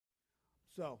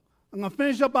So I'm going to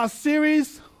finish up our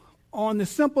series on the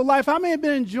Simple Life. How many have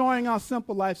been enjoying our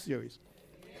Simple Life series?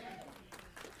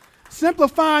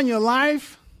 Simplifying your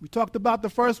life. We talked about the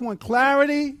first one,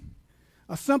 clarity,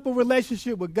 a simple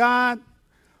relationship with God,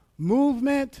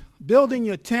 movement, building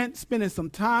your tent, spending some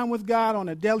time with God on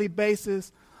a daily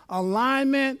basis,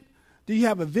 alignment. Do you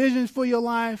have a vision for your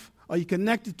life? Are you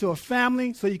connected to a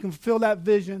family so you can fulfill that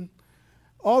vision?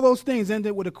 All those things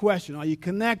ended with a question. Are you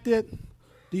connected?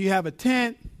 Do you have a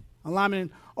tent?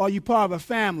 Alignment. Are you part of a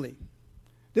family?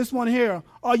 This one here,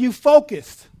 are you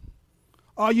focused?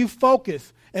 Are you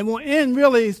focused? And we'll end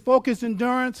really is focused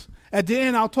endurance. At the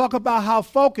end, I'll talk about how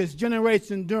focus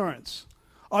generates endurance.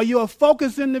 Are you a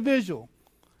focused individual?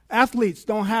 Athletes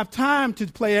don't have time to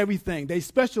play everything. They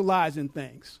specialize in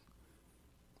things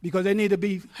because they need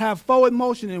to have forward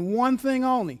motion in one thing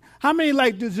only. How many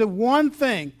like do just one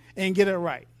thing and get it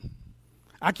right?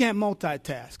 I can't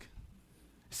multitask.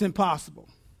 It's impossible.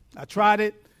 I tried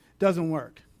it. Doesn't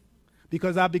work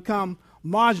because I've become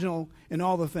marginal in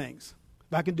all the things.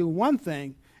 If I can do one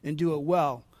thing and do it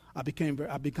well, I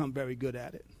become very good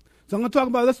at it. So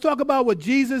let's talk about what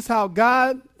Jesus, how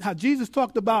Jesus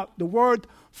talked about the word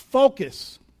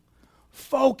focus.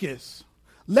 Focus.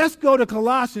 Let's go to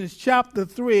Colossians chapter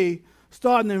 3,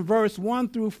 starting in verse 1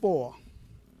 through 4.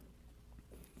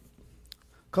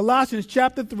 Colossians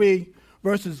chapter 3,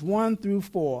 verses 1 through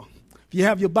 4. If you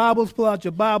have your Bibles, pull out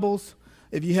your Bibles.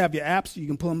 If you have your apps, you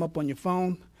can pull them up on your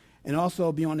phone. And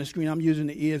also be on the screen. I'm using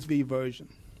the ESV version.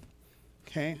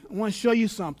 Okay? I want to show you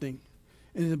something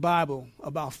in the Bible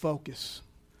about focus.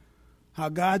 How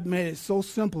God made it so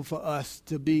simple for us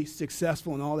to be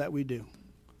successful in all that we do.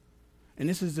 And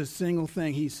this is the single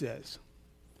thing he says.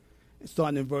 It's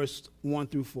starting in verse 1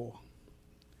 through 4. It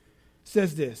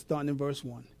says this, starting in verse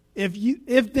 1.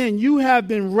 If then you have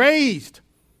been raised,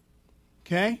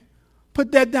 okay?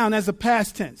 Put that down as a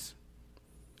past tense.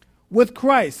 With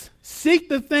Christ, seek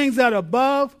the things that are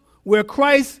above where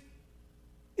Christ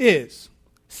is.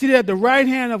 Seated at the right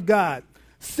hand of God.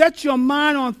 Set your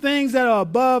mind on things that are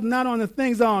above, not on the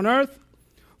things that are on earth.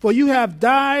 For you have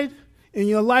died, and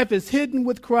your life is hidden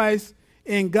with Christ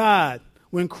in God.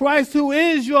 When Christ, who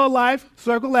is your life,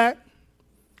 circle that,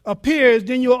 appears,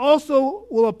 then you also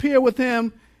will appear with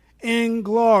him in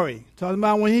glory. Talking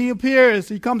about when he appears,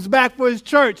 he comes back for his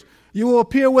church, you will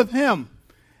appear with him.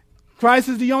 Christ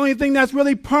is the only thing that's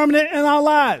really permanent in our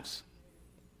lives.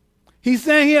 He's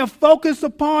saying here, focus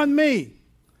upon me.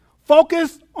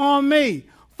 Focus on me.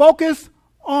 Focus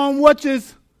on what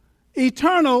is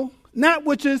eternal, not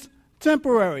which is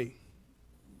temporary.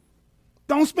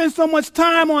 Don't spend so much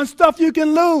time on stuff you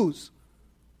can lose.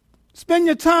 Spend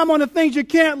your time on the things you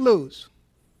can't lose.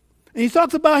 And he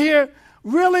talks about here,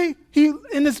 really,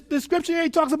 in this scripture here, he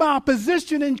talks about our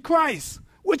position in Christ,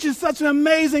 which is such an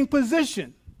amazing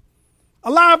position. A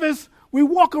lot of us, we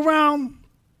walk around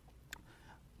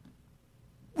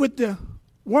with the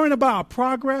worrying about our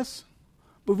progress,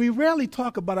 but we rarely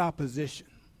talk about our position.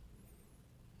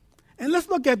 And let's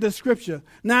look at the scripture.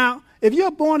 Now, if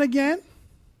you're born again,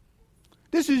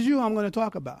 this is you I'm going to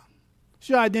talk about. It's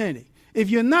your identity. If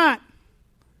you're not,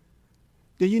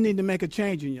 then you need to make a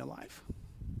change in your life.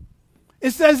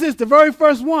 It says this, the very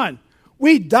first one,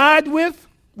 we died with,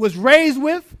 was raised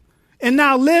with, and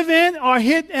now live in or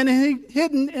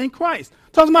hidden in Christ.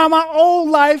 Talking about my old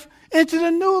life into the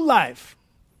new life.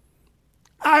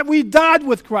 We died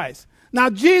with Christ. Now,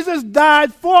 Jesus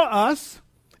died for us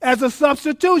as a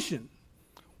substitution.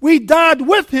 We died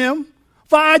with him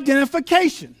for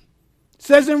identification. It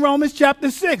says in Romans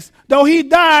chapter 6, though he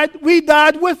died, we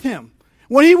died with him.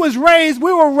 When he was raised,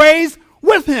 we were raised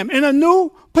with him in a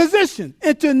new position,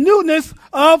 into newness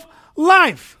of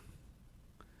life.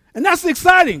 And that's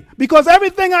exciting because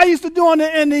everything I used to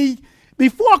do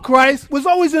before Christ was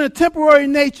always in a temporary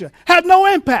nature, had no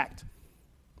impact.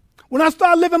 When I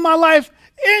started living my life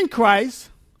in Christ,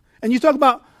 and you talk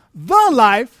about the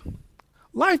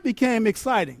life became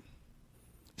exciting.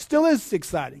 Still is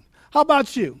exciting. How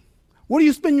about you? What do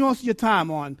you spend most of your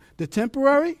time on? The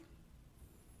temporary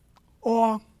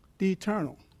or the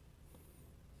eternal?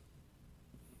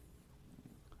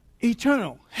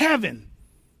 Eternal, heaven.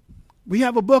 We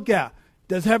have a book out.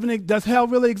 Does hell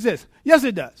really exist? Yes,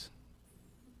 it does.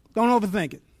 Don't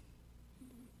overthink it.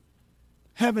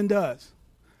 Heaven does.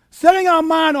 Setting our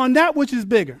mind on that which is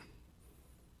bigger.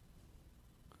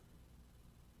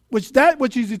 Which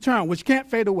is eternal, which can't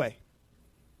fade away.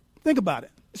 Think about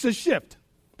it. It's a shift.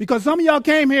 Because some of y'all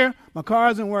came here, my car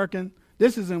isn't working,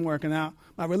 this isn't working out,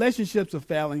 my relationships are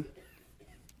failing.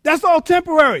 That's all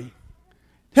temporary.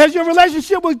 Has your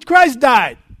relationship with Christ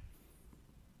died?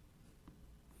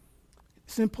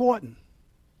 It's important.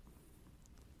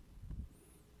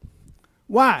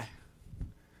 Why?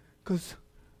 Because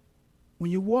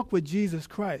when you walk with Jesus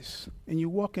Christ and you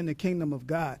walk in the kingdom of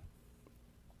God,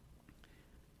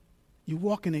 you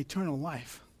walk in eternal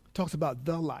life. It talks about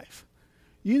the life.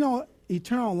 You know,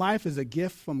 eternal life is a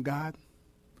gift from God.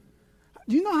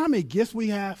 Do you know how many gifts we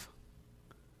have?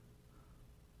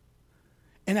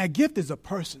 And that gift is a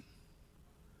person.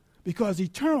 Because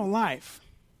eternal life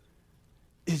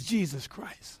is Jesus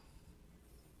Christ.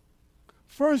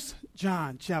 1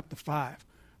 John chapter 5,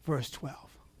 verse 12.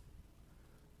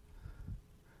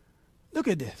 Look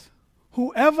at this.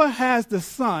 Whoever has the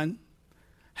Son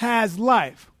has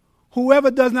life.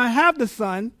 Whoever does not have the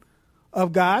Son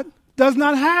of God does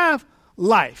not have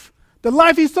life. The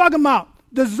life he's talking about,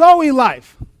 the Zoe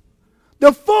life,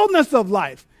 the fullness of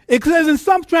life. It says in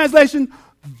some translation,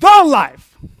 the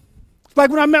life. It's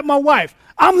like when I met my wife.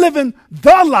 I'm living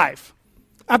the life.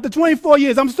 After 24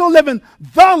 years, I'm still living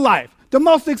the life, the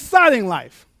most exciting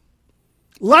life.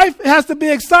 Life has to be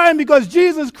exciting because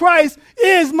Jesus Christ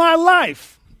is my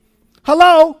life.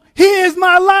 Hello? He is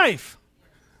my life.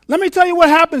 Let me tell you what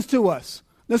happens to us.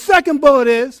 The second bullet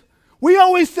is, we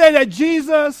always say that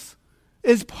Jesus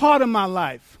is part of my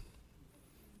life.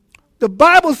 The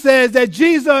Bible says that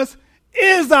Jesus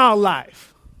is our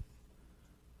life.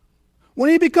 When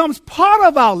he becomes part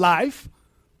of our life,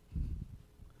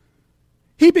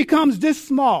 he becomes this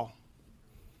small.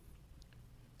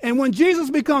 And when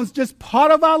Jesus becomes just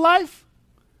part of our life,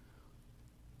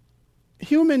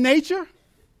 human nature,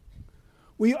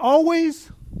 we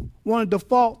always want to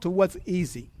default to what's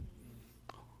easy.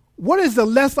 What is the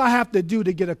less I have to do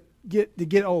to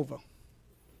get over?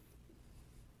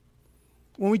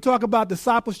 When we talk about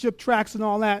discipleship tracks and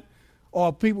all that,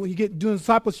 or people you get doing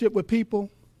discipleship with people,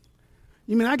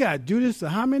 you mean I got to do this for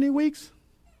how many weeks?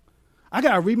 I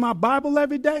got to read my Bible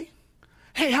every day?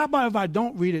 Hey, how about if I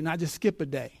don't read it and I just skip a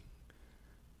day?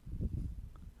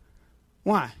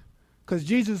 Why? Because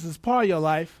Jesus is part of your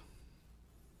life.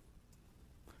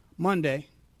 Monday.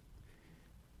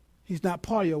 He's not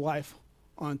part of your life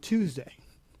on Tuesday.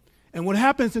 And what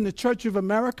happens in the Church of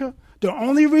America, the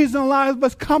only reason a lot of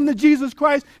us come to Jesus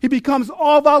Christ, he becomes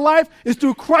all of our life, is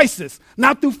through crisis,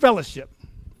 not through fellowship.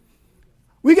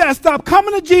 We got to stop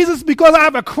coming to Jesus because I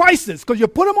have a crisis. Because you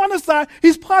put him on the side.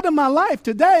 He's part of my life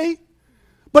today.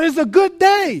 But it's a good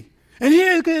day. And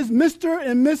here is Mr.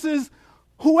 and Mrs.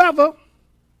 whoever.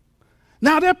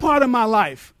 Now they're part of my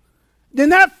life. Then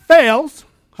that fails.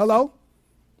 Hello?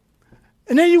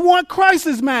 And then you want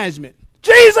crisis management.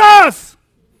 Jesus!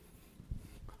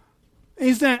 And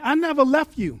he's saying, I never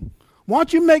left you. Why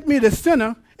don't you make me the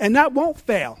sinner and that won't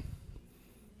fail?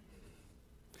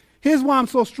 Here's why I'm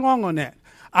so strong on that.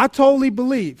 I totally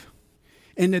believe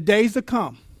in the days to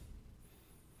come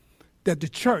that the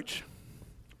church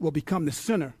will become the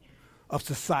center of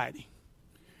society.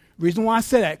 Reason why I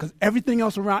say that, because everything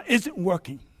else around isn't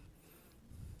working.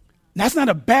 That's not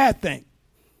a bad thing.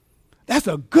 That's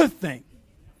a good thing.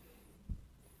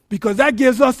 Because that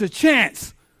gives us a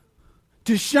chance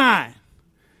to shine,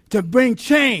 to bring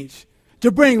change,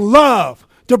 to bring love,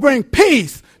 to bring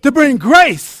peace, to bring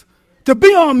grace, to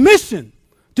be on mission,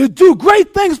 to do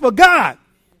great things for God.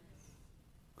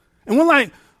 And we're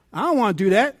like, I don't want to do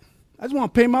that. I just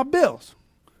want to pay my bills.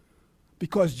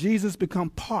 Because Jesus become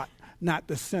part, not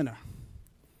the center.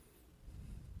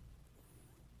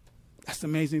 That's the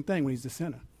amazing thing when he's the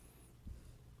center.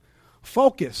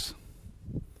 Focus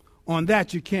on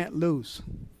that you can't lose.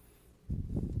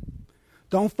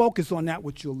 Don't focus on that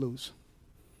which you'll lose.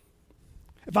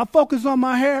 If I focus on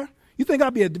my hair, you think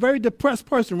I'd be a very depressed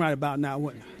person right about now,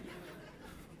 wouldn't I?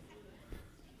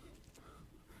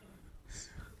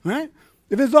 Right?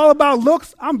 If it's all about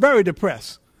looks, I'm very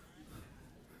depressed.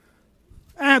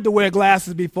 I had to wear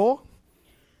glasses before.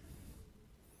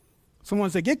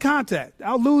 Someone said, get contact.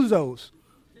 I'll lose those.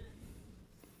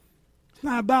 It's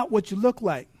not about what you look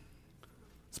like.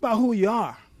 It's about who you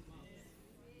are.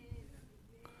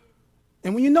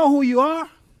 And when you know who you are,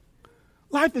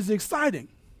 life is exciting.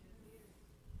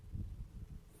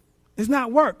 It's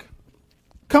not work.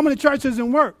 Coming to church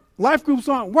isn't work. Life groups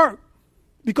aren't work.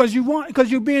 Because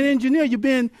you're being engineered,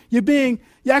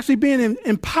 you're actually being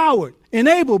empowered,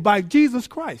 enabled by Jesus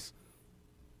Christ.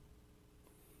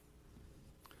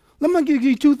 Let me give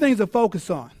you two things to focus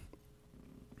on.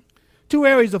 Two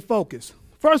areas of focus.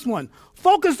 First one,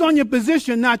 focus on your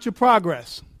position, not your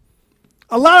progress.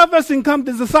 A lot of us in come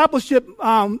to discipleship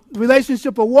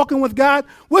relationship or walking with God,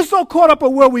 we're so caught up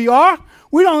with where we are,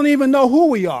 we don't even know who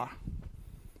we are.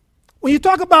 When you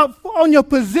talk about on your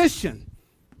position,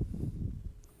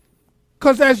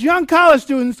 because as young college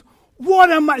students,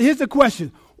 here's the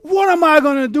question, what am I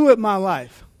going to do with my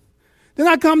life? Then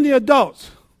I come to the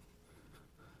adults.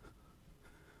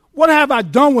 What have I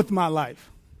done with my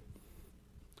life?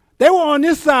 They were on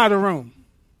this side of the room.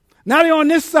 Now they're on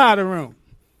this side of the room.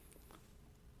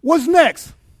 What's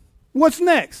next? What's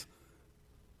next?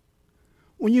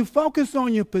 When you focus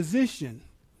on your position,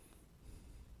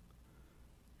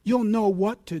 you'll know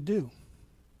what to do.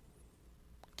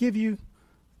 Give you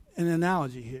an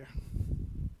analogy here.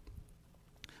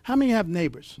 How many have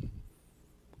neighbors?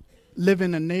 Live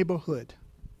in a neighborhood.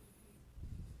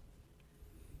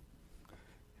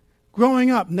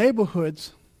 Growing up,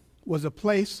 neighborhoods was a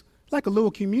place like a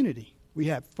little community. We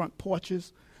had front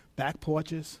porches, back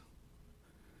porches.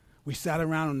 We sat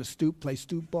around on the stoop, played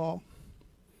stoop ball.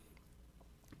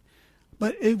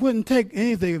 But it wouldn't take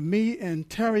anything if me and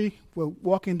Terry were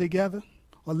walking together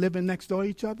or living next door to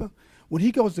each other. When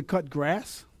he goes to cut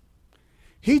grass,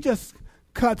 he just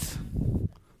cuts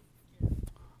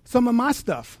some of my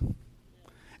stuff.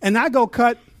 And I go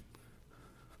cut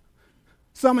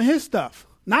some of his stuff.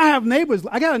 Now I have neighbors.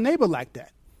 I got a neighbor like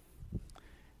that.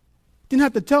 Didn't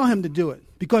have to tell him to do it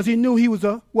because he knew he was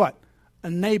a what? A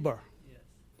neighbor. Yes.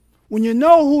 When you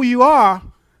know who you are,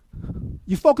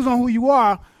 you focus on who you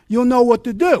are, you'll know what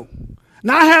to do.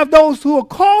 Now I have those who are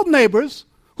called neighbors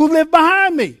who live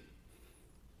behind me.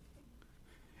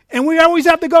 And we always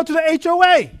have to go to the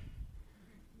HOA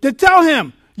to tell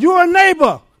him, you're a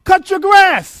neighbor, cut your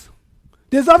grass.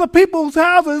 There's other people's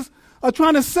houses are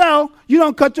trying to sell, you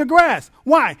don't cut your grass.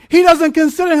 Why? He doesn't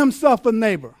consider himself a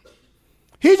neighbor.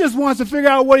 He just wants to figure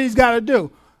out what he's got to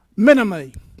do.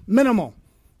 Minimal.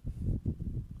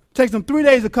 Takes him 3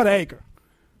 days to cut an acre.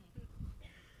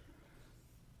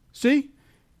 See?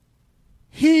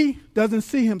 He doesn't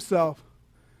see himself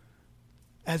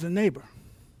as a neighbor.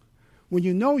 When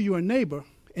you know you're a neighbor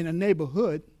in a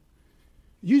neighborhood,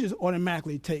 you just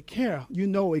automatically take care. You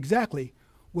know exactly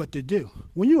what to do.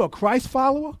 When you're a Christ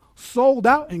follower, sold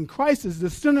out, and Christ is the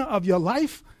center of your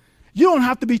life, you don't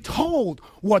have to be told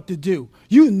what to do.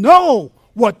 You know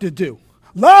what to do.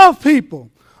 Love people.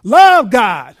 Love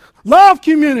God. Love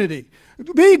community.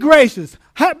 Be gracious.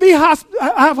 Have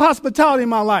hospitality in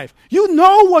my life. You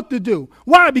know what to do.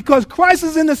 Why? Because Christ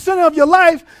is in the center of your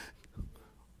life,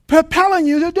 propelling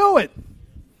you to do it.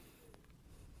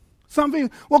 Some people,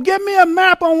 well, give me a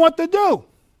map on what to do.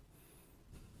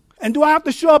 And do I have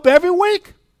to show up every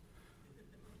week?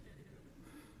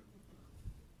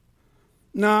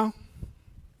 No.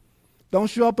 Don't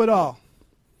show up at all.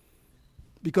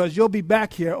 Because you'll be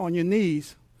back here on your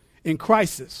knees in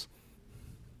crisis,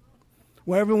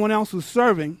 where everyone else who's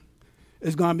serving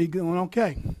is going to be doing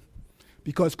okay.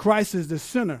 Because Christ is the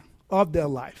center of their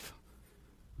life.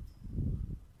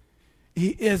 He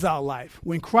is our life.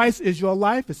 When Christ is your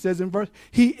life, it says in verse,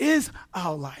 He is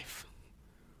our life.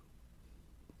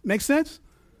 Make sense?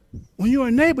 When you're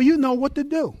a neighbor, you know what to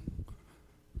do.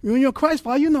 When you're a Christ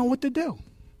follower, you know what to do.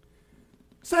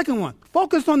 Second one,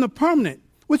 focus on the permanent,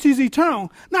 which is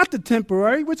eternal, not the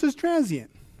temporary, which is transient.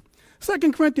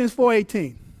 2 Corinthians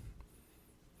 4:18.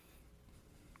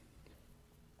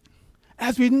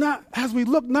 As we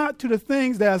look not to the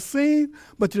things that are seen,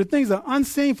 but to the things that are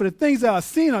unseen, for the things that are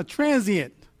seen are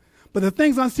transient, but the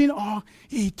things unseen are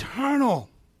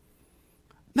eternal.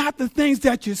 Not the things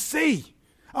that you see.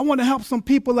 I want to help some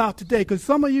people out today because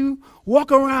some of you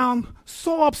walk around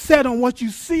so upset on what you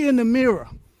see in the mirror.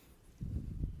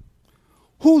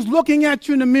 Who's looking at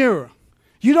you in the mirror?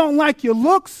 You don't like your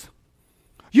looks.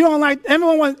 You don't like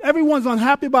everyone's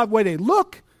unhappy about the way they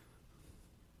look,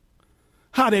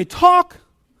 how they talk,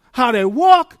 how they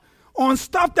walk on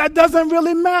stuff that doesn't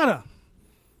really matter.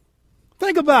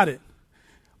 Think about it.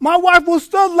 My wife will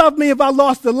still love me if I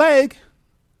lost a leg.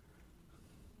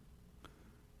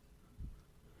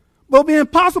 But it'll be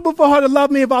impossible for her to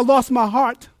love me if I lost my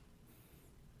heart.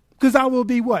 Because I will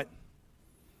be what?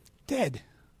 Dead.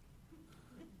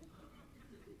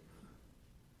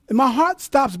 If my heart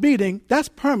stops beating, that's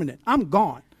permanent. I'm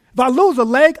gone. If I lose a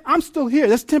leg, I'm still here.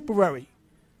 That's temporary.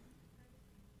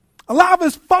 A lot of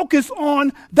us focus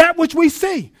on that which we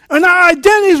see, and our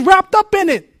identity is wrapped up in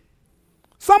it.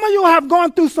 Some of you have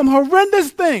gone through some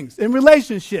horrendous things in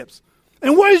relationships.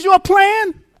 And what is your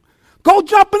plan? Go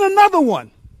jump in another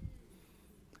one.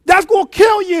 That's going to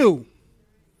kill you.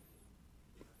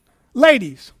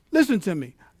 Ladies, listen to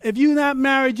me. If you're not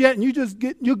married yet and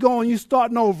you're going, you're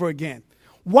starting over again.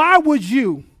 Why would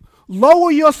you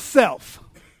lower yourself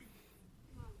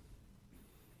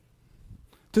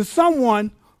to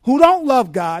someone who don't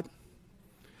love God,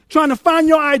 trying to find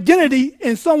your identity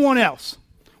in someone else,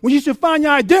 when you should find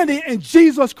your identity in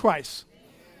Jesus Christ?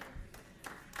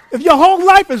 If your whole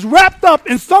life is wrapped up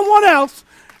in someone else,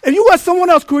 if you let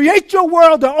someone else create your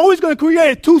world, they're always going to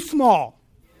create it too small.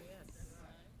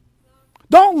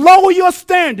 Don't lower your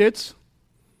standards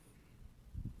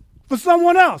for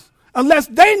someone else unless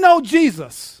they know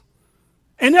Jesus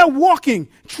and they're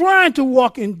trying to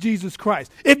walk in Jesus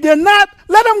Christ. If they're not,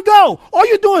 let them go. All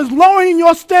you're doing is lowering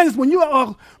your standards when you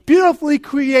are beautifully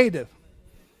creative.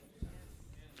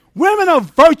 Women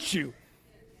of virtue,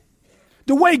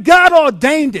 the way God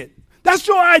ordained it. That's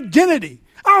your identity.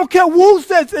 I don't care who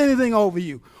says anything over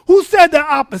you. Who said the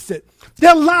opposite?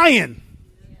 They're lying.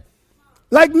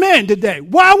 Like men today.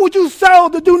 Why would you settle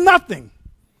to do nothing?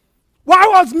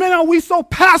 Why as men are we so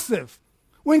passive?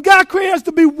 When God created us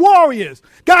to be warriors.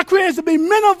 God created us to be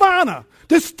men of honor.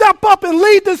 To step up and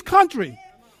lead this country.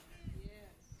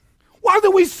 Why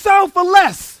do we settle for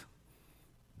less?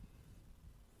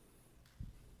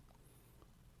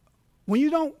 When you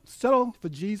don't settle for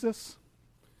Jesus,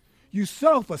 you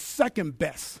settle for second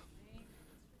best.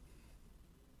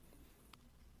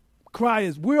 Cry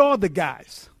is, we're all the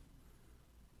guys.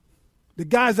 The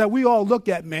guys that we all look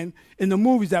at, men, in the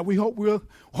movies that we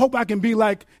hope I can be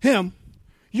like him.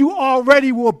 You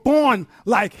already were born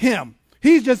like him.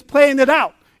 He's just playing it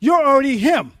out. You're already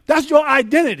him. That's your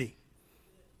identity.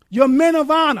 You're men of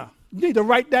honor. You need to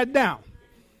write that down.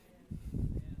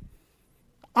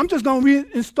 I'm just going to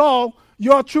reinstall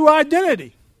your true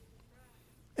identity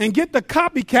and get the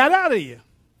copycat out of you.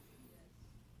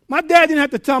 My dad didn't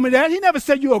have to tell me that. He never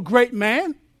said you're a great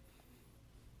man.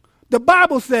 The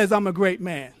Bible says I'm a great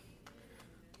man.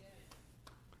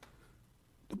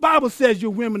 The Bible says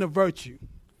you're women of virtue,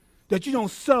 that you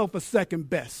don't settle for second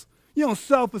best. You don't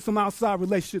settle for some outside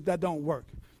relationship that don't work.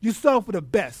 You settle for the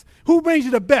best. Who brings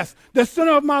you the best? The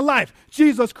center of my life,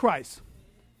 Jesus Christ.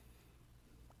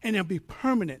 And it'll be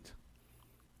permanent.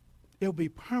 It'll be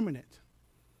permanent.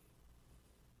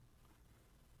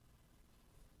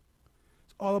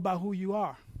 It's all about who you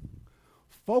are.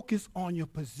 Focus on your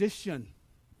position.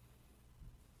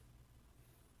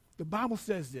 The Bible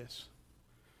says this.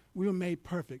 We were made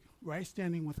perfect, right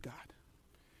standing with God.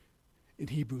 In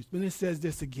Hebrews. But it says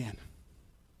this again.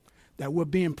 That we're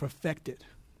being perfected.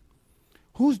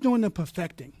 Who's doing the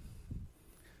perfecting?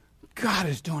 God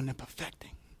is doing the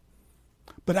perfecting.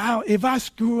 But if I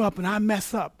screw up and I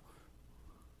mess up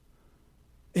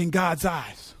in God's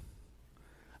eyes,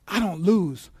 I don't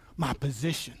lose my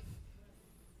position.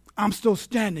 I'm still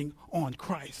standing on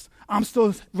Christ. I'm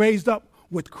still raised up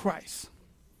with Christ.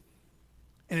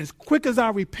 And as quick as I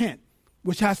repent,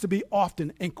 which has to be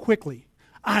often and quickly,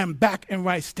 I am back in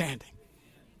right standing.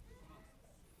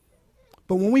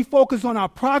 But when we focus on our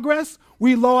progress,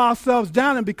 we lower ourselves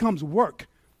down and it becomes work.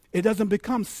 It doesn't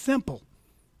become simple.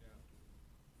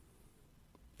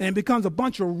 And it becomes a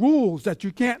bunch of rules that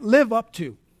you can't live up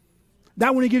to.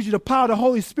 That when he gives you the power of the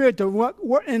Holy Spirit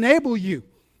to enable you.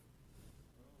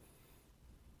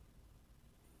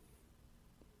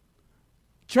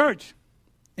 Church,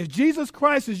 if Jesus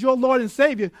Christ is your Lord and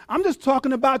Savior, I'm just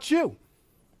talking about you.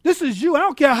 This is you. I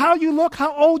don't care how you look,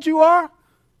 how old you are.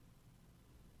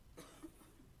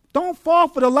 Don't fall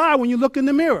for the lie when you look in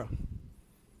the mirror.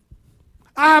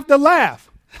 I have to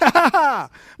laugh.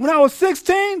 When I was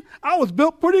 16, I was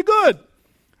built pretty good.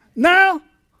 Now,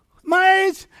 my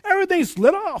age, everything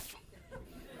slid off.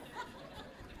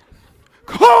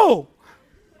 Cool.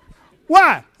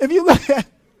 Why? If you look at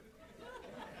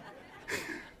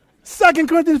 2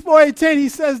 Corinthians 4:18, he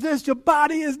says this, your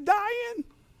body is dying.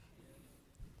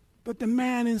 But the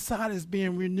man inside is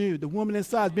being renewed. The woman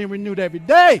inside is being renewed every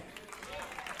day.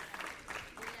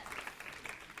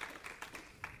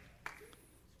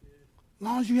 As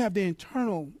long as you have the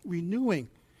internal renewing,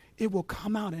 it will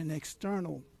come out in the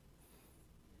external.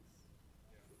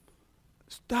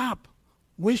 Stop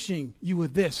wishing you were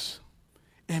this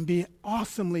and be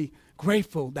awesomely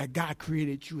grateful that God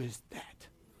created you as that.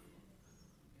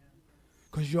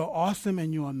 Because you're awesome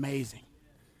and you're amazing.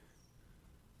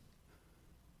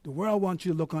 The world wants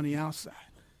you to look on the outside.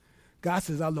 God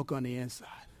says, I look on the inside.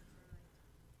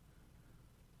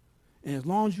 And as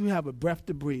long as you have a breath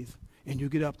to breathe and you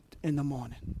get up in the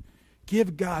morning,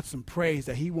 give God some praise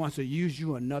that he wants to use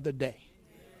you another day.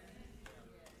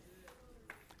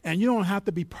 And you don't have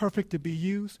to be perfect to be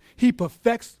used. He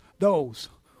perfects those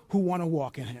who want to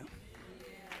walk in him.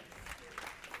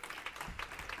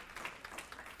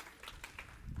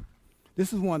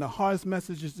 This is one of the hardest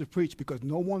messages to preach because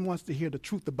no one wants to hear the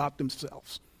truth about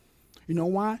themselves. You know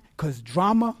why? Because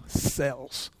drama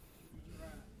sells.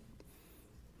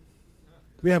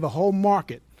 We have a whole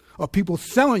market of people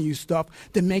selling you stuff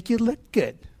to make you look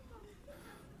good.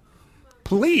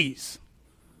 Please.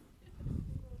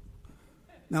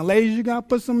 Now, ladies, you got to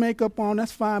put some makeup on.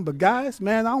 That's fine. But guys,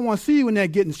 man, I don't want to see you in there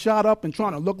getting shot up and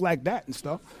trying to look like that and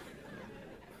stuff.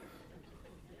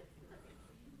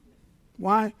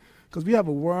 Why? Because we have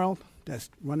a world that's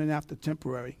running after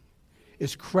temporary.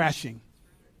 It's crashing.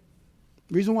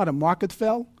 The reason why the market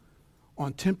fell?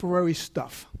 On temporary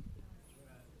stuff.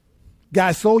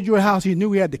 Guy sold you a house he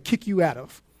knew he had to kick you out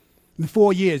of in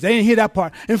 4 years. They didn't hear that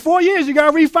part. In 4 years, you got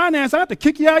to refinance. I have to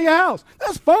kick you out of your house.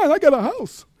 That's fine. I got a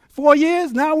house. 4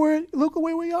 years, now look at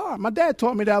where we are. My dad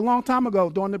taught me that a long time ago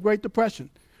during the Great Depression.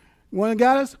 What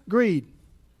got us? Greed.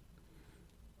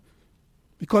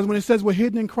 Because when it says we're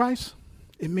hidden in Christ,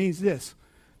 it means this,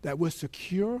 that we're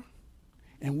secure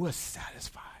and we're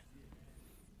satisfied.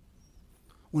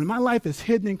 When my life is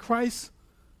hidden in Christ,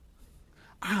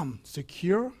 I'm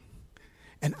secure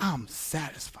and I'm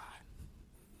satisfied.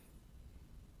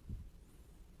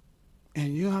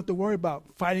 And you don't have to worry about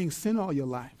fighting sin all your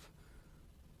life.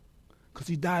 Because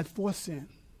he died for sin.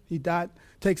 He died,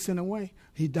 take sin away.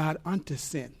 He died unto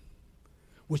sin,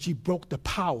 which he broke the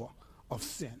power of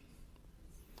sin.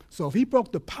 So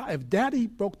if Daddy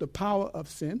broke the power of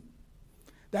sin,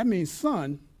 that means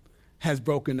Son has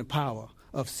broken the power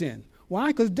of sin. Why?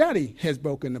 Because Daddy has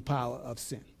broken the power of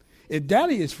sin. If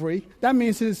Daddy is free, that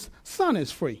means his Son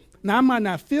is free. Now, I might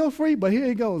not feel free, but here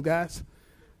it goes, guys.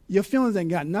 Your feelings ain't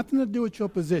got nothing to do with your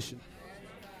position.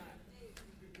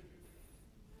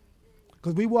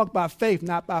 Because we walk by faith,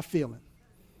 not by feeling.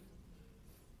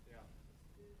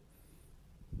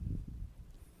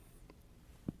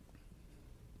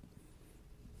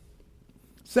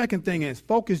 Second thing is,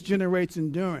 focus generates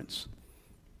endurance.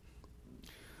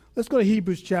 Let's go to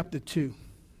Hebrews chapter 2,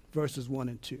 verses 1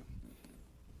 and 2.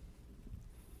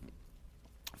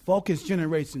 Focus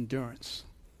generates endurance.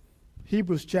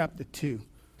 Hebrews chapter 12.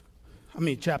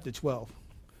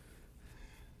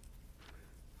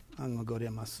 I'm going to go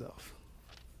there myself.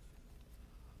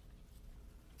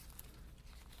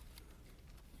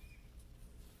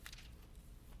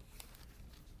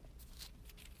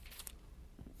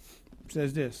 It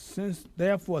says this, since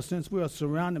we are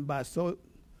surrounded by so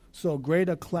great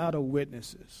a cloud of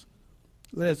witnesses,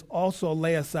 let us also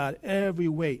lay aside every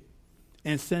weight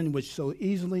and sin which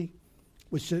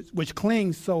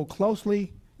clings so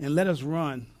closely, and let us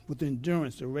run with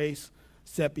endurance the race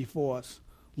set before us,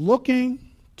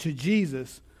 looking to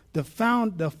Jesus, the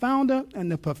founder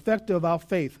and the perfecter of our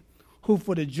faith, who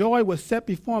for the joy was set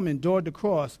before him endured the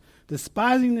cross,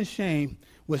 despising the shame,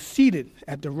 was seated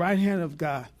at the right hand of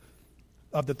God,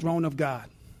 of the throne of God.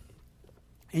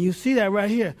 And you see that right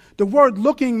here. The word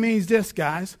looking means this,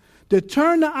 guys, to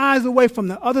turn the eyes away from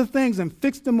the other things and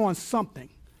fix them on something.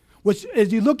 Which,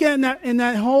 as you look at in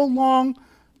that whole long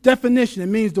definition, it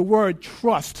means the word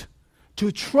trust.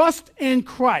 To trust in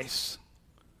Christ.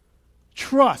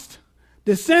 Trust.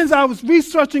 The sins, I was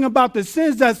researching about the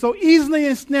sins that so easily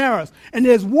ensnare us. And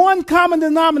there's one common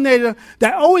denominator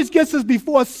that always gets us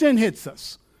before sin hits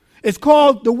us. It's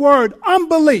called the word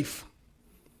unbelief.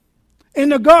 In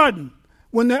the garden,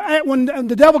 when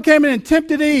the devil came in and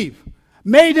tempted Eve,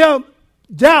 made her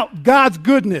doubt God's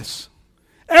goodness.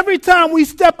 Every time we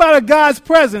step out of God's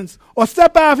presence or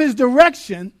step out of his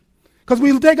direction, because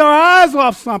we take our eyes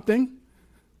off something,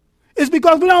 it's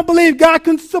because we don't believe God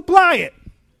can supply it.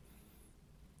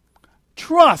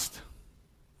 Trust.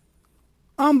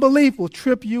 Unbelief will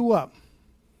trip you up.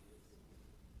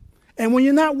 And when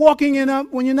you're not walking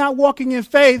in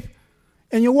faith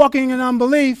and you're walking in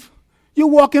unbelief, you're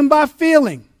walking by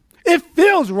feeling. It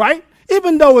feels right,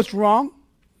 even though it's wrong.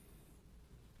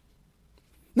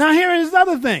 Now here is the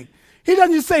other thing. He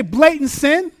doesn't just say blatant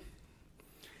sin.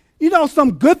 You know,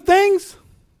 some good things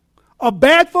are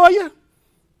bad for you.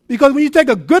 Because when you take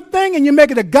a good thing and you make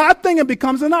it a God thing, it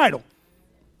becomes an idol.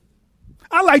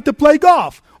 I like to play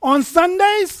golf. On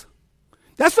Sundays,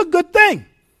 that's a good thing.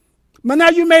 But now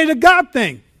you made it a God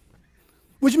thing,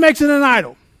 which makes it an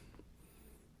idol.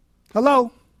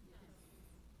 Hello?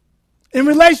 In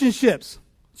relationships,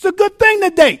 it's a good thing to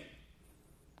date.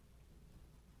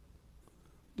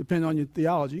 Depending on your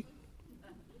theology.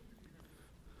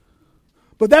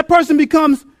 But that person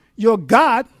becomes your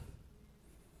God.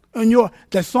 And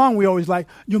that song we always like,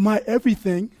 you're my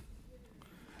everything.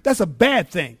 That's a bad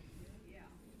thing.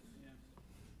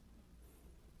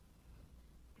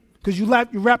 Because you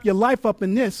wrap your life up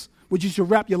in this, which you should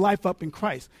wrap your life up in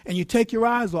Christ. And you take your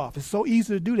eyes off. It's so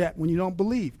easy to do that when you don't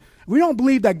believe. We don't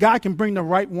believe that God can bring the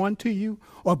right one to you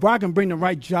or God can bring the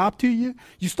right job to you.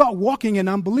 You start walking in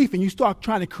unbelief and you start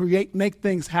trying to make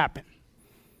things happen.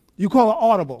 You call it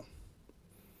audible.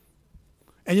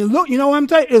 And you know what I'm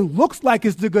telling you? It looks like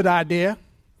it's the good idea.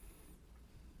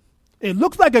 It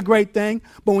looks like a great thing,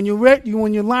 but when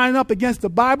you line up against the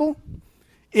Bible,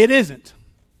 it isn't.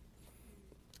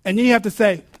 And then you have to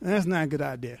say, that's not a good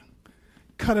idea.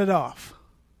 Cut it off.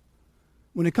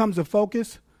 When it comes to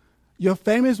focus, Your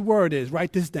famous word is,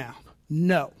 write this down,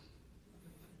 no.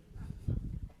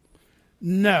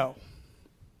 No.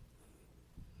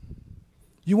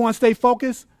 You want to stay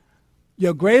focused?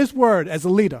 Your greatest word as a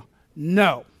leader,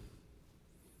 no.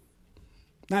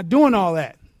 Not doing all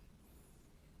that.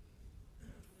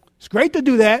 It's great to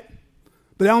do that,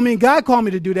 but that don't mean God called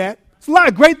me to do that. It's a lot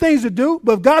of great things to do,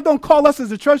 but if God don't call us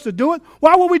as a church to do it,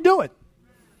 why would we do it?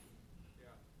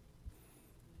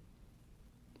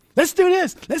 Let's do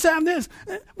this. Let's have this.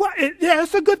 Well, yeah,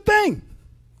 it's a good thing.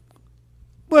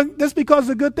 But just because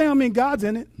it's a good thing, I mean God's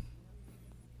in it.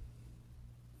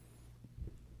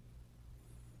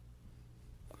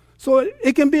 So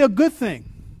it can be a good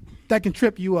thing that can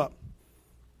trip you up.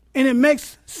 And it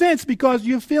makes sense because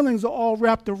your feelings are all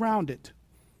wrapped around it.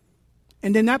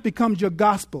 And then that becomes your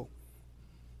gospel.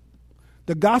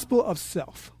 The gospel of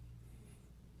self.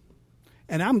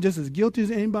 And I'm just as guilty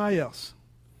as anybody else.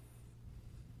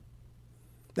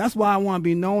 That's why I want to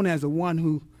be known as the one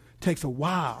who takes a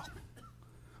while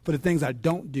for the things I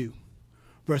don't do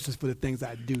versus for the things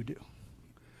I do. Because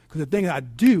the things I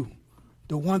do,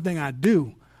 the one thing I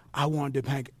do, I want to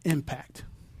make impact.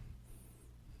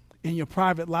 In your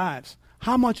private lives,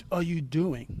 how much are you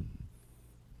doing?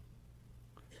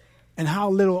 And how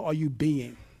little are you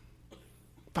being?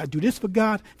 If I do this for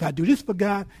God, if I do this for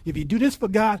God, if you do this for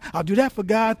God, I'll do that for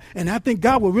God, and I think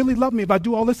God will really love me if I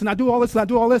do all this and I do all this and I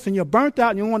do all this, and you're burnt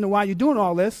out and you wonder why you're doing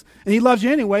all this, and he loves you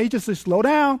anyway. He just says, slow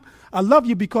down. I love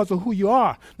you because of who you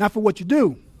are, not for what you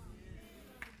do.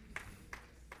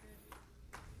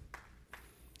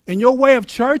 And your way of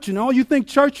church and all you think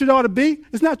church should ought to be,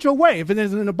 it's not your way if it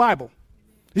isn't in the Bible.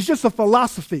 It's just a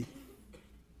philosophy.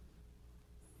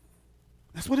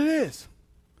 That's what it is.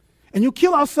 And you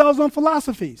kill ourselves on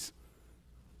philosophies.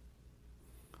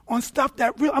 On stuff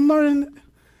that I'm learning,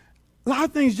 a lot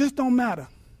of things just don't matter.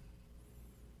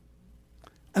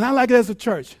 And I like it as a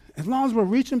church. As long as we're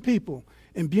reaching people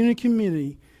and being in a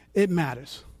community, it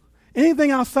matters.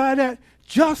 Anything outside that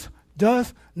just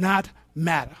does not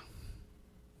matter.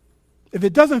 If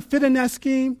it doesn't fit in that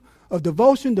scheme of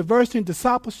devotion, diversity, and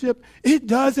discipleship, it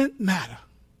doesn't matter.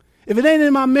 If it ain't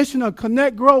in my mission of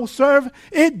connect, grow, serve,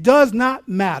 it does not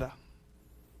matter.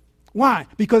 Why?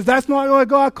 Because that's not what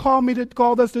God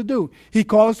called us to do. He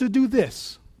called us to do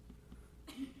this.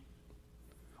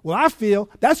 Well, I feel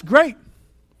that's great.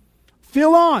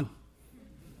 Feel on.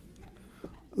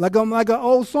 Like an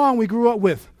old song we grew up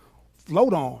with.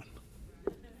 Float on.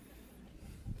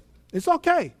 It's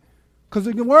okay. Because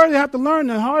the word you have to learn,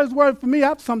 the hardest word for me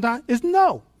sometimes is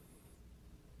no.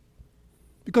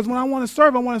 Because when I want to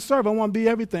serve, I want to serve. I want to be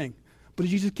everything. But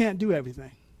you just can't do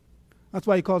everything. That's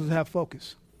why he calls us to have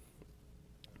focus.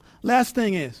 Last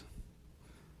thing is,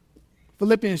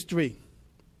 Philippians 3,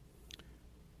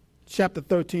 chapter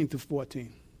 13 through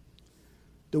 14.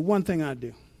 The one thing I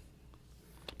do.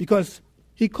 Because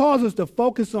he calls us to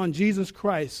focus on Jesus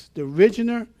Christ, the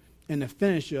originator and the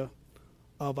finisher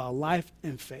of our life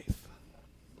and faith.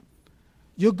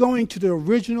 You're going to the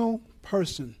original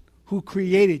person who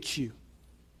created you,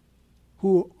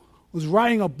 who was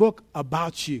writing a book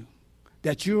about you,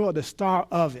 that you are the star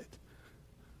of it.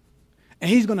 And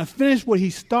he's going to finish what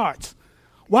he starts.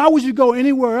 Why would you go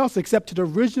anywhere else except to the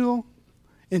original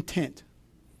intent?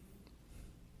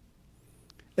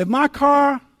 If my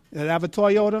car, that I have a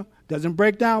Toyota, doesn't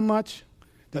break down much,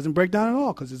 doesn't break down at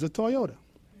all because it's a Toyota.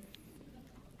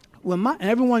 When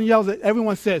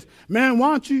everyone says, man,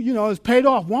 why don't you, it's paid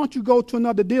off. Why don't you go to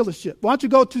another dealership? Why don't you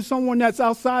go to someone that's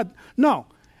outside? No.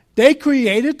 They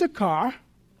created the car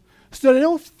so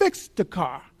they'll fix the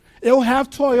car. It'll have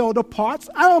Toyota parts.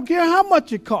 I don't care how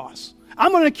much it costs.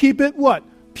 I'm going to keep it what?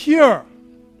 Pure.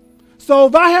 So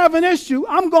if I have an issue,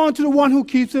 I'm going to the one who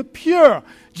keeps it pure,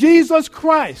 Jesus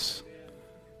Christ.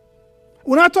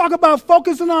 When I talk about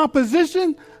focusing on our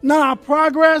position, not our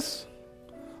progress,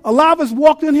 a lot of us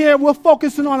walked in here, we're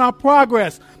focusing on our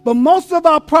progress. But most of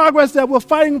our progress that we're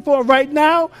fighting for right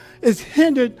now is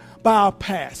hindered by our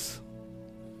past.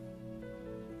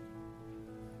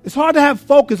 It's hard to have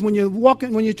focus when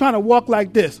you're trying to walk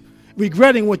like this,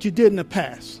 regretting what you did in the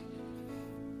past,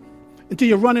 until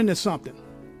you run into something.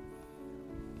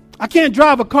 I can't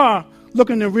drive a car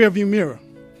looking in the rearview mirror.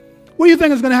 What do you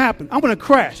think is going to happen? I'm going to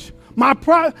crash.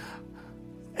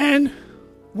 And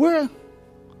we're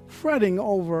fretting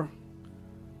over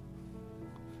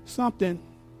something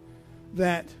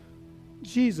that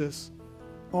Jesus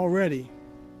already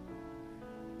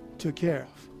took care of.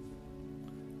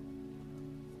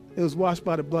 It was washed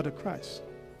by the blood of Christ.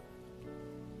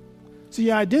 See,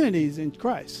 your identity is in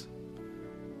Christ,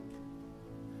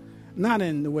 not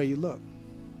in the way you look,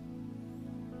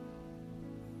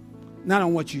 not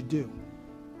on what you do.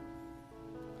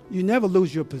 you never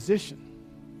lose your position.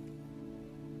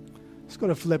 Let's go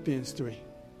to Philippians 3.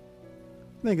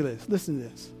 Think of this. Listen to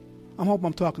this. I hope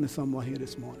I'm talking to someone here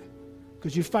this morning.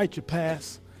 Because you fight your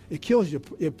past, it kills your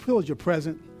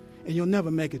present, and you'll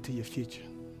never make it to your future.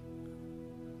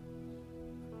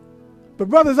 But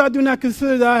brothers, I do not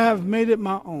consider that I have made it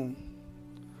my own.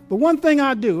 But one thing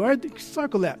I do, right?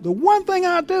 Circle that. The one thing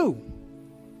I do,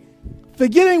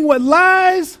 forgetting what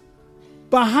lies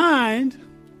behind,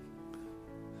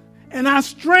 and I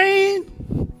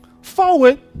strain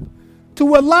forward to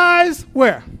what lies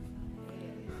where?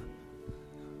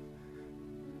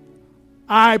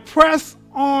 I press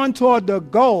on toward the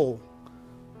goal.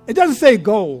 It doesn't say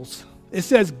goals. It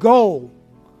says goal.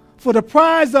 For the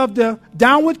prize of the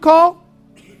downward call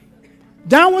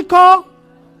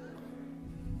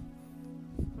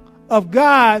of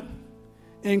God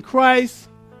in Christ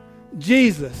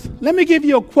Jesus. Let me give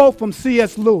you a quote from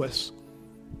C.S. Lewis.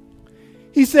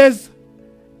 He says,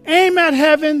 aim at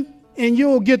heaven and you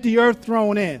will get the earth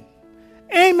thrown in.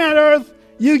 Aim at earth,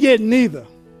 you get neither.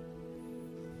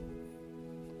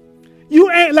 You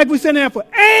aim, like we said in for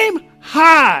aim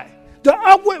high. The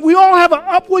upward, we all have an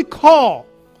upward call.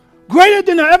 Greater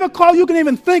than the ever call you can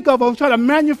even think of try to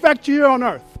manufacture here on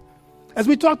earth. As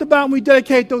we talked about when we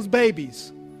dedicate those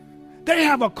babies. They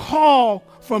have a call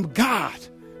from God.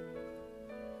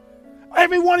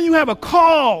 Every one of you have a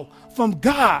call from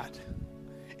God.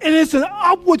 And it's an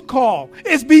upward call.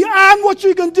 It's beyond what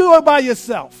you can do by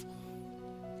yourself.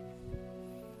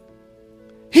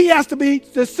 He has to be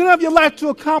the center of your life to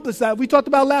accomplish that. We talked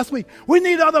about last week. We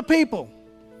need other people.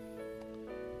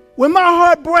 When my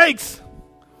heart breaks,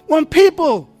 when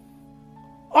people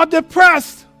are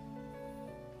depressed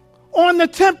on the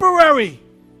temporary,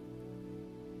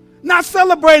 not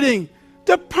celebrating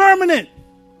the permanent.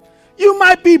 You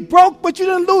might be broke, but you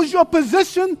didn't lose your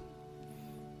position.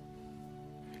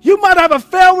 You might have a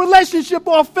failed relationship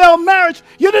or a failed marriage.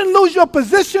 You didn't lose your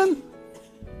position.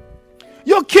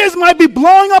 Your kids might be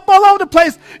blowing up all over the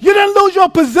place. You didn't lose your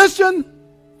position.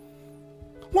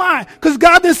 Why? Because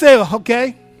God didn't say,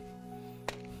 okay,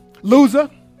 loser.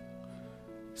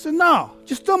 He said, no,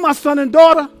 you're still my son and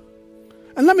daughter.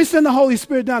 And let me send the Holy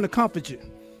Spirit down to comfort you.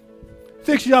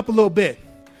 Fix you up a little bit.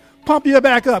 Pump you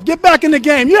back up. Get back in the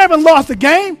game. You haven't lost the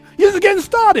game. You're just getting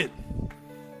started.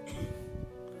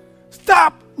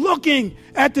 Stop looking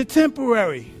at the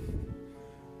temporary.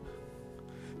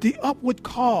 The upward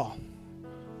call.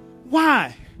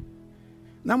 Why?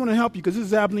 And I'm going to help you because this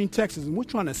is Abilene, Texas, and we're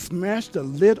trying to smash the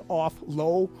lid off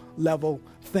low-level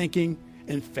thinking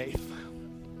and faith.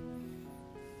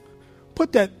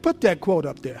 Put that quote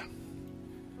up there.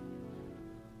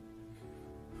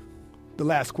 The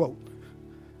last quote.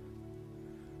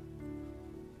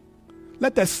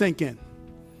 Let that sink in.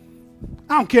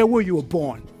 I don't care where you were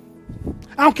born.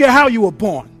 I don't care how you were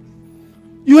born.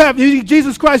 You have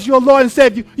Jesus Christ, your Lord and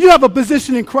Savior. You have a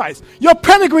position in Christ. Your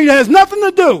pedigree has nothing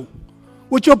to do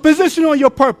with your position or your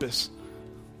purpose.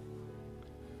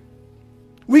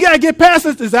 We got to get past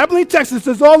this. This Abilene, Texas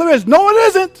is all there is. No, it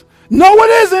isn't. No,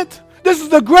 it isn't. This is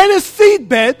the greatest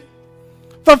seedbed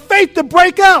for faith to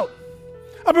break out.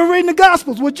 I've been reading the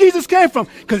Gospels where Jesus came from.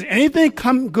 Because anything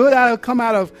come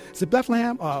out of, is it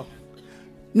Bethlehem?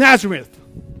 Nazareth.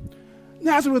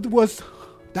 Nazareth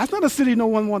that's not a city no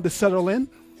one wanted to settle in.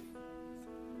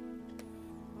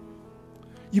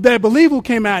 You better believe who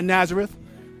came out of Nazareth.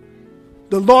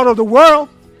 The Lord of the world.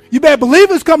 You better believe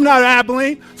who's coming out of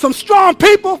Abilene. Some strong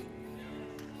people.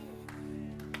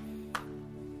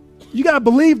 You got to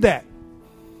believe that.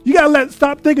 You got to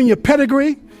stop thinking your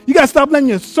pedigree. You got to stop letting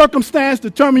your circumstance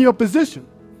determine your position.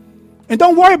 And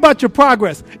don't worry about your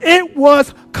progress. It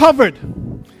was covered.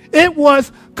 It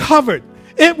was covered.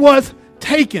 It was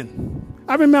taken.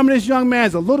 I remember this young man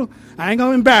as a little, I ain't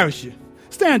going to embarrass you.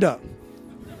 Stand up.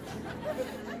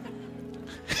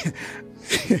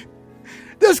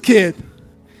 This kid,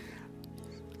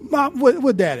 Mom,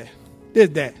 what daddy? This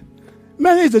dad.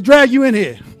 Man, he used to drag you in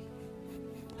here.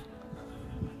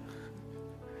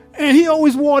 And he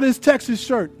always wore this Texas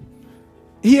shirt.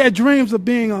 He had dreams of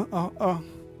being a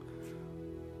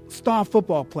star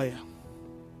football player.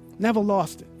 Never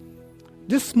lost it.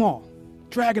 This small.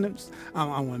 Dragging him. I don't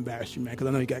want to embarrass you, man, because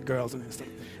I know you got girls in there. So.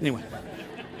 Anyway.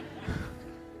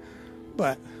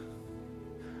 But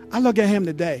I look at him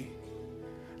today.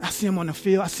 I see him on the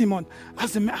field. I said,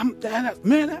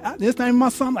 man, this ain't my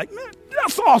son. I'm like, man,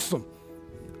 that's awesome.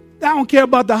 I don't care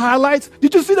about the highlights.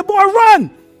 Did you see the boy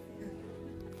run?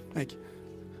 Thank you.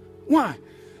 Why?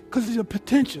 Because there's a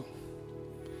potential.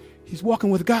 He's walking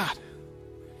with God.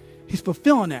 He's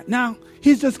fulfilling that. Now,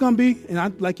 he's just going to be,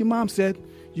 and like your mom said,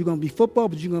 You're going to be football,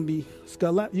 but you're going to be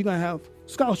you're going to have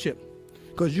scholarship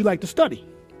because you like to study.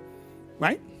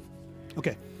 Right?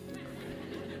 Okay.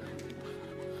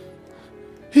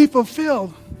 He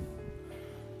fulfilled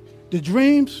the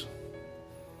dreams,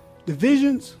 the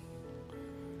visions,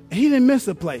 and he didn't miss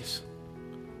a place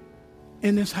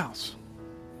in this house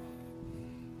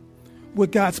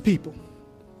with God's people.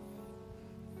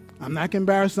 I'm not going to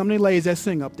embarrass some of the ladies that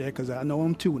sing up there because I know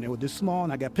them too, and they were this small,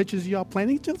 and I got pictures of y'all playing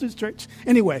in children's church.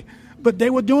 Anyway, but they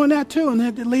were doing that too, and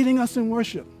they're leading us in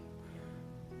worship.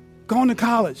 Going to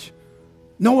college.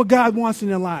 Know what God wants in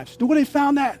their lives. Do what they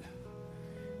found that?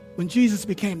 When Jesus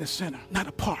became the center, not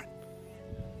a part.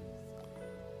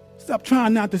 Stop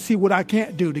trying not to see what I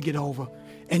can't do to get over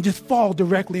and just fall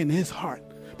directly in his heart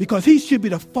because he should be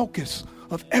the focus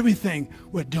of everything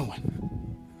we're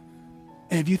doing.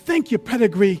 And if you think your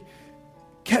pedigree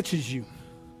catches you,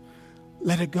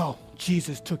 let it go.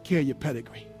 Jesus took care of your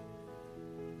pedigree.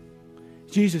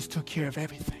 Jesus took care of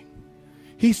everything.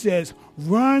 He says,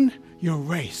 run your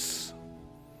race.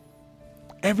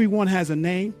 Everyone has a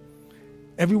name.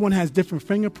 Everyone has different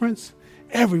fingerprints.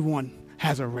 Everyone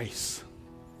has a race.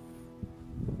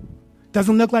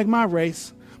 Doesn't look like my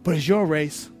race, but it's your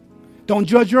race. Don't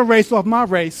judge your race off my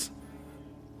race.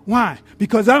 Why?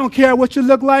 Because I don't care what you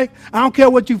look like. I don't care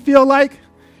what you feel like.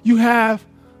 You have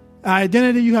an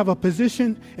identity, you have a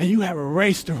position, and you have a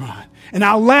race to run. In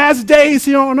our last days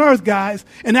here on earth, guys,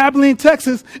 in Abilene,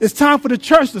 Texas, it's time for the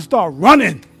church to start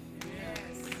running.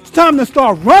 It's time to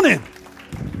start running.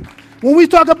 When we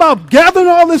talk about gathering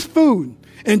all this food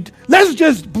and let's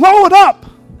just blow it up.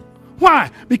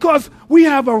 Why? Because we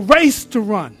have a race to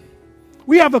run.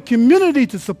 We have a community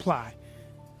to supply.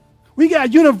 We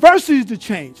got universities to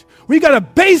change. We got a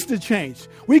base to change.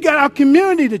 We got our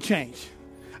community to change.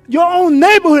 Your own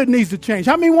neighborhood needs to change.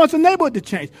 How many wants a neighborhood to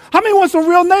change? How many wants some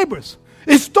real neighbors?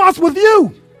 It starts with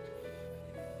you.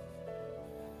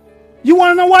 You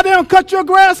want to know why they don't cut your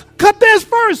grass? Cut theirs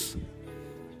first.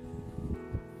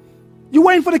 You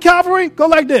waiting for the cavalry? Go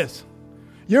like this.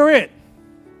 You're it.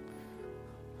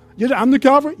 I'm the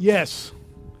cavalry? Yes.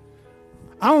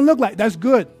 I don't look like that's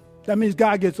good. That means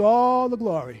God gets all the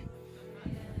glory.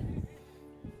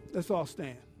 Let's all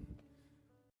stand.